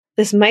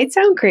This might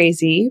sound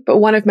crazy, but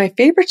one of my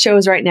favorite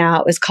shows right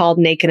now is called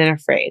Naked and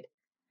Afraid.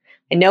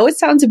 I know it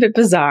sounds a bit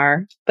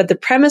bizarre, but the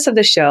premise of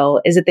the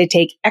show is that they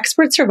take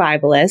expert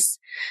survivalists,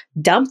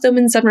 dump them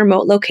in some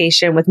remote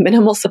location with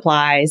minimal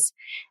supplies,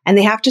 and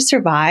they have to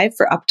survive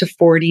for up to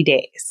 40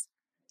 days.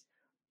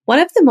 One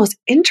of the most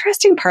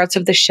interesting parts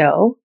of the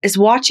show is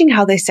watching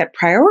how they set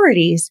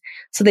priorities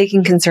so they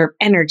can conserve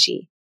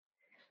energy.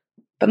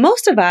 But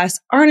most of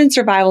us aren't in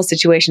survival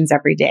situations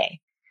every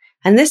day.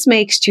 And this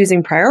makes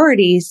choosing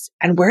priorities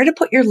and where to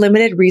put your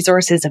limited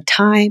resources of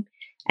time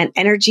and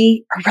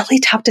energy a really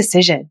tough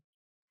decision.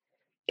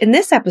 In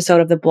this episode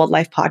of the Bold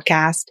Life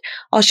Podcast,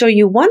 I'll show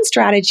you one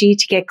strategy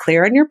to get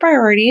clear on your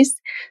priorities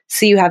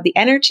so you have the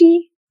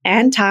energy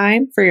and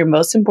time for your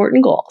most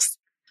important goals.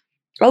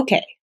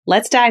 Okay,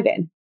 let's dive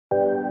in.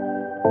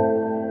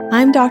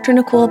 I'm Dr.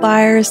 Nicole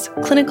Byers,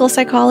 clinical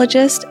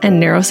psychologist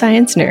and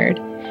neuroscience nerd,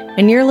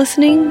 and you're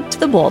listening to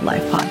the Bold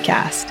Life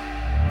Podcast,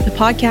 the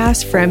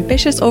podcast for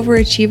ambitious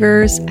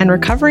overachievers and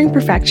recovering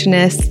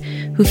perfectionists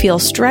who feel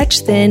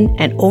stretched thin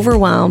and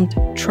overwhelmed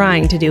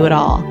trying to do it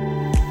all.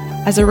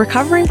 As a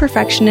recovering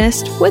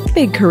perfectionist with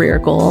big career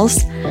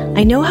goals,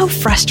 I know how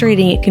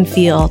frustrating it can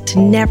feel to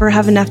never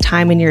have enough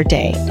time in your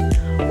day,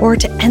 or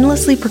to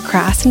endlessly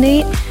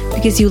procrastinate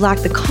because you lack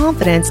the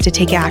confidence to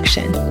take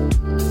action.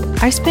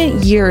 I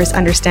spent years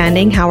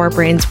understanding how our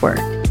brains work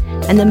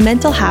and the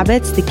mental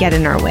habits that get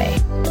in our way.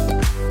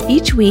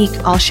 Each week,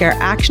 I'll share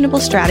actionable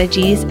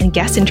strategies and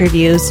guest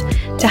interviews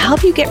to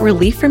help you get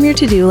relief from your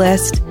to-do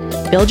list,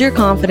 build your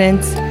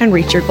confidence, and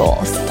reach your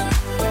goals.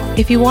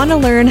 If you want to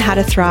learn how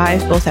to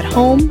thrive both at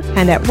home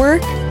and at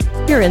work,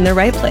 you're in the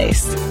right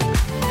place.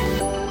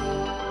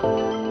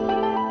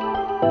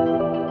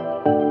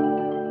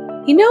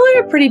 You know,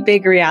 I'm a pretty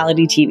big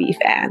reality TV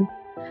fan.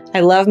 I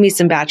love me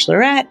some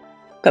Bachelorette,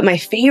 but my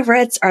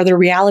favorites are the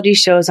reality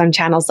shows on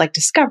channels like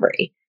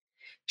Discovery.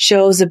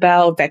 Shows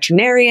about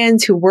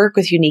veterinarians who work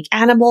with unique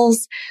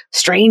animals,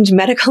 strange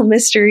medical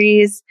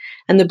mysteries,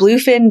 and the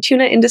bluefin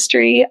tuna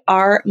industry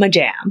are my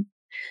jam.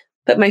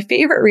 But my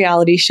favorite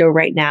reality show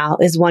right now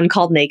is one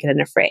called Naked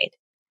and Afraid.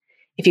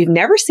 If you've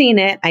never seen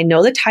it, I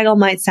know the title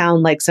might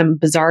sound like some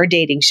bizarre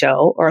dating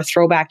show or a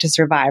throwback to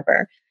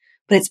Survivor,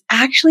 but it's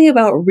actually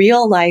about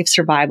real-life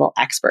survival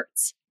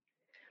experts.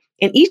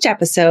 In each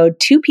episode,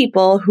 two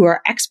people who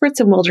are experts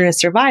in wilderness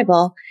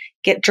survival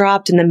get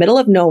dropped in the middle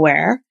of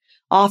nowhere,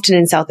 often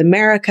in South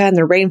America in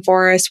the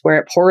rainforest where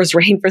it pours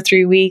rain for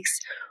 3 weeks,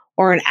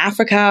 or in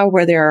Africa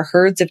where there are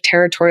herds of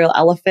territorial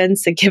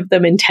elephants that give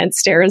them intense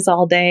stares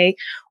all day,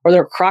 or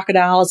there are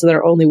crocodiles are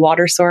their only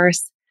water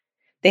source.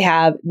 They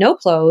have no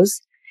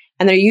clothes,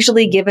 and they're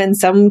usually given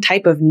some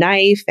type of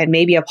knife and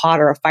maybe a pot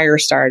or a fire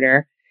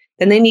starter.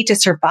 Then they need to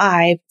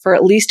survive for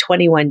at least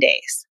 21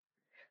 days.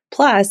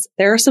 Plus,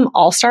 there are some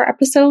all-star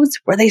episodes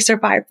where they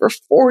survive for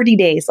 40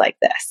 days like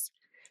this.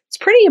 It's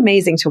pretty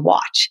amazing to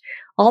watch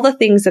all the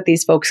things that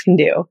these folks can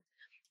do,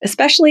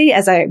 especially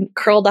as I'm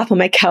curled up on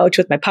my couch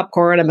with my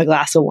popcorn and my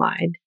glass of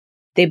wine.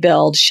 They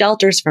build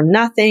shelters from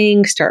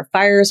nothing, start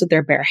fires with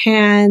their bare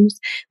hands.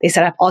 They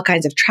set up all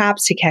kinds of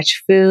traps to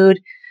catch food.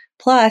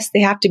 Plus,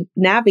 they have to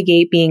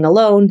navigate being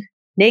alone,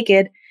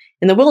 naked,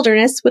 in the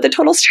wilderness with a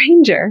total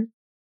stranger.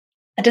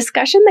 A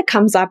discussion that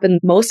comes up in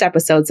most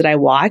episodes that I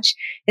watch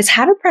is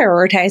how to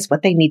prioritize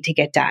what they need to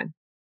get done.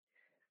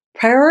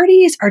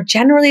 Priorities are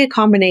generally a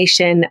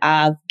combination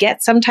of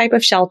get some type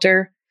of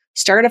shelter,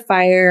 start a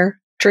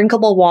fire,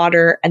 drinkable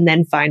water, and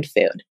then find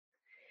food.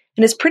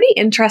 And it's pretty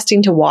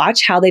interesting to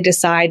watch how they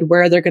decide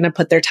where they're going to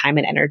put their time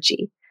and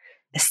energy,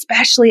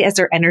 especially as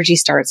their energy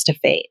starts to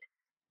fade.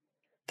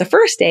 The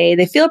first day,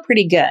 they feel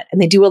pretty good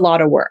and they do a lot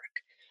of work.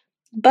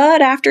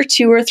 But after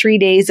 2 or 3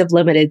 days of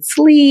limited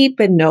sleep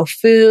and no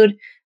food,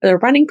 they're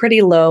running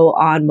pretty low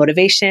on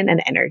motivation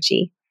and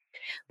energy.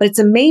 But it's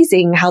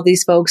amazing how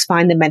these folks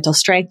find the mental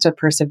strength to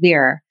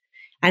persevere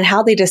and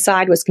how they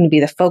decide what's going to be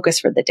the focus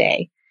for the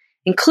day,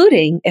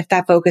 including if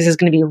that focus is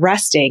going to be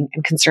resting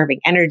and conserving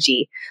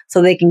energy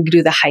so they can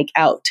do the hike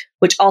out,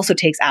 which also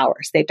takes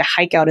hours. They have to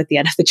hike out at the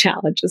end of the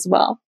challenge as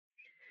well.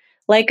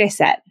 Like I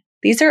said,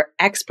 these are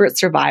expert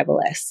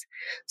survivalists,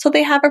 so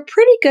they have a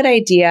pretty good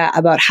idea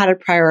about how to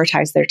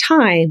prioritize their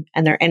time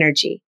and their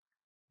energy.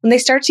 When they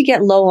start to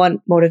get low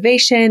on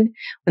motivation,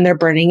 when they're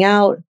burning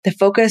out, the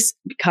focus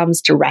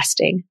becomes to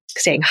resting,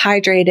 staying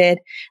hydrated,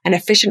 and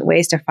efficient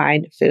ways to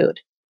find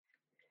food.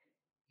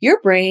 Your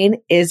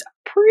brain is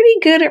pretty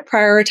good at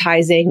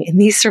prioritizing in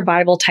these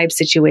survival type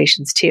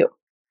situations too.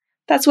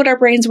 That's what our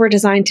brains were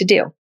designed to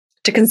do,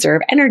 to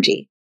conserve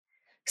energy.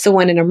 So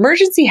when an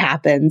emergency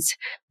happens,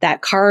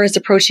 that car is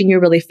approaching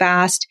you really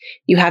fast,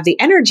 you have the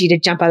energy to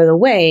jump out of the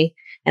way,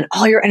 and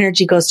all your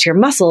energy goes to your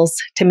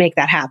muscles to make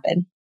that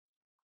happen.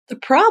 The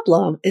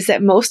problem is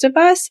that most of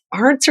us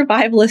aren't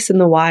survivalists in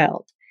the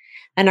wild,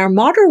 and our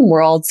modern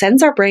world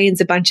sends our brains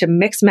a bunch of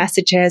mixed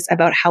messages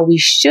about how we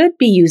should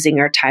be using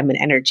our time and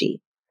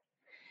energy.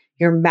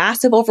 Your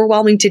massive,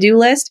 overwhelming to-do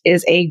list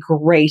is a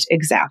great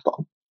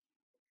example.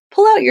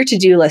 Pull out your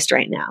to-do list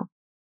right now.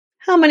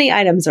 How many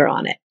items are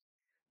on it?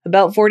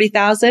 About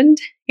 40,000?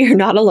 You're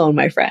not alone,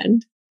 my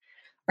friend.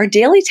 Our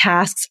daily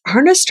tasks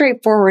aren't as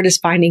straightforward as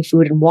finding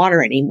food and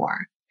water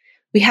anymore.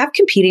 We have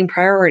competing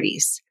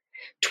priorities.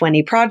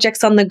 20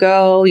 projects on the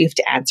go, you have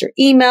to answer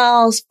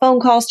emails, phone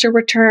calls to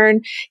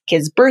return,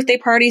 kids' birthday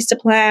parties to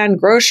plan,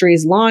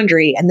 groceries,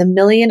 laundry, and the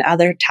million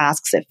other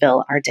tasks that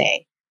fill our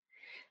day.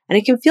 And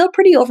it can feel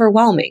pretty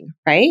overwhelming,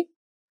 right?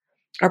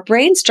 Our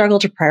brains struggle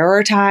to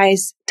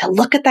prioritize, to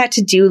look at that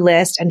to-do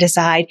list and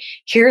decide,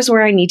 here's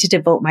where I need to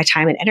devote my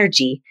time and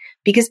energy,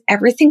 because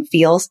everything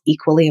feels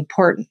equally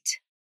important.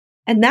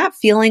 And that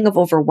feeling of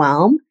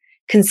overwhelm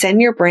can send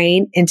your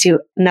brain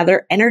into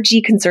another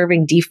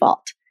energy-conserving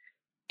default,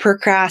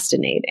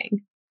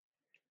 procrastinating.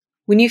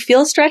 When you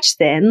feel stretched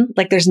thin,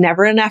 like there's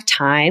never enough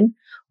time,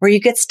 or you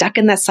get stuck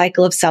in that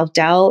cycle of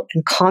self-doubt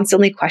and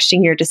constantly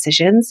questioning your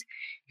decisions,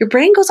 your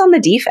brain goes on the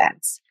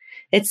defense.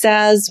 It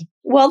says,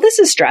 well, this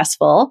is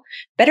stressful.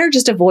 Better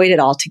just avoid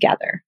it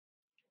altogether.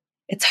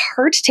 It's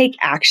hard to take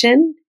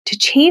action to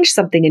change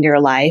something in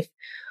your life,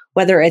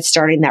 whether it's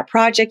starting that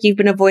project you've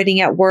been avoiding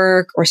at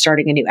work or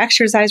starting a new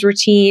exercise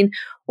routine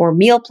or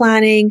meal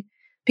planning,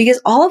 because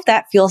all of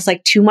that feels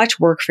like too much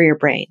work for your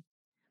brain.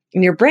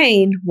 And your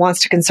brain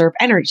wants to conserve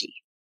energy.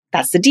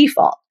 That's the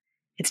default.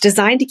 It's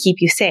designed to keep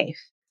you safe.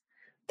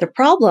 The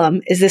problem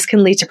is this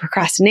can lead to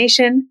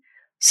procrastination,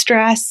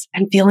 stress,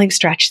 and feeling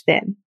stretched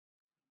thin.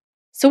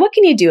 So what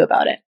can you do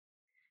about it?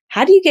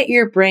 How do you get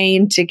your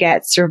brain to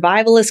get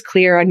survivalist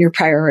clear on your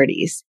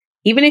priorities,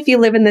 even if you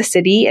live in the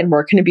city and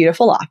work in a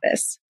beautiful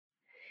office?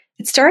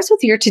 It starts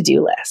with your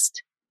to-do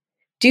list.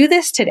 Do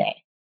this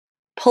today.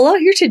 Pull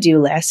out your to-do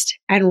list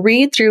and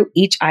read through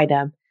each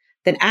item.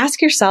 Then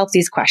ask yourself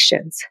these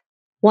questions.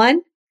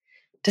 1,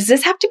 does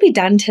this have to be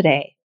done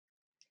today?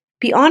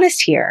 Be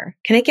honest here.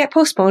 Can it get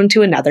postponed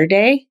to another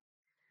day?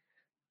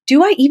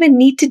 Do I even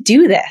need to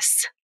do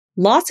this?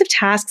 Lots of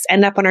tasks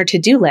end up on our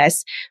to-do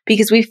list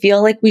because we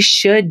feel like we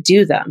should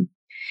do them.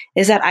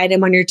 Is that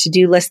item on your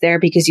to-do list there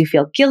because you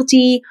feel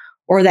guilty,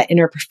 or that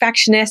inner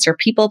perfectionist or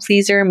people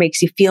pleaser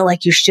makes you feel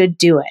like you should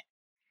do it?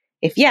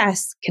 If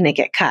yes, can it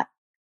get cut?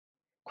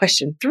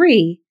 Question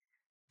 3,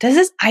 does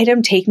this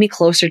item take me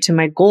closer to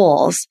my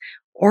goals,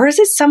 or is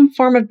it some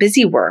form of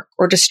busy work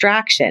or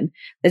distraction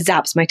that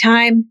zaps my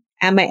time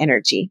and my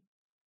energy?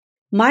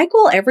 My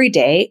goal every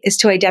day is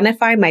to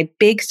identify my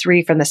big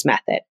 3 from this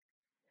method.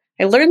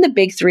 I learned the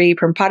big 3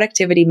 from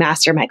productivity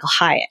master Michael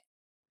Hyatt.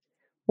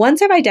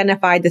 Once I've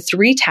identified the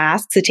 3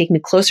 tasks that take me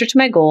closer to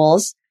my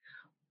goals,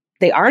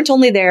 they aren't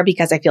only there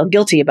because I feel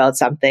guilty about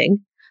something,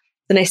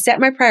 then I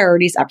set my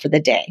priorities up for the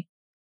day.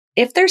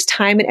 If there's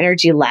time and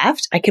energy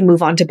left, I can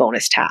move on to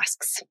bonus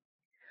tasks.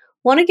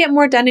 Want to get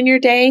more done in your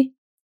day?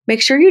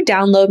 Make sure you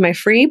download my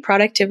free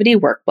productivity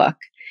workbook,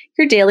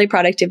 your daily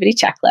productivity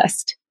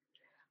checklist.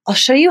 I'll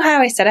show you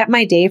how I set up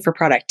my day for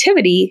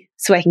productivity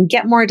so I can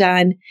get more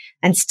done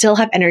and still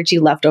have energy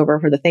left over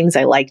for the things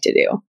I like to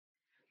do.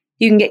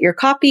 You can get your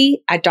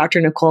copy at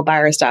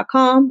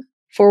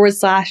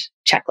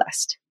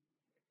drnicolebyers.com/checklist.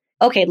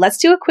 Okay, let's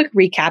do a quick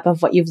recap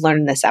of what you've learned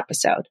in this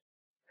episode.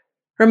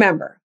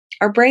 Remember,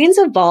 our brains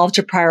evolved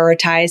to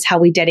prioritize how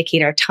we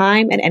dedicate our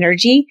time and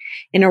energy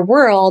in a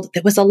world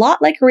that was a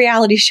lot like a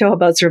reality show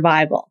about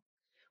survival,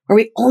 where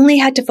we only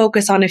had to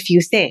focus on a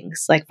few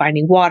things like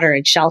finding water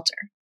and shelter.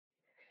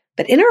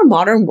 But in our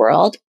modern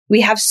world, we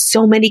have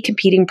so many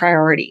competing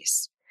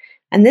priorities,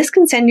 and this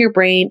can send your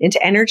brain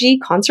into energy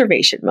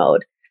conservation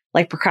mode,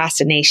 like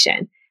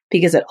procrastination,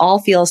 because it all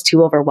feels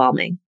too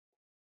overwhelming.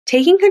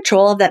 Taking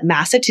control of that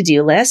massive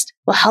to-do list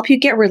will help you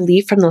get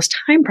relief from those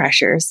time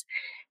pressures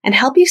and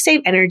help you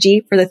save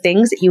energy for the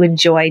things that you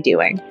enjoy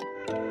doing.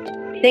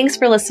 Thanks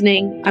for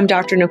listening. I'm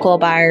Dr. Nicole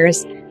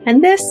Byers,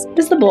 and this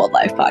is the Bold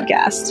Life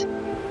Podcast.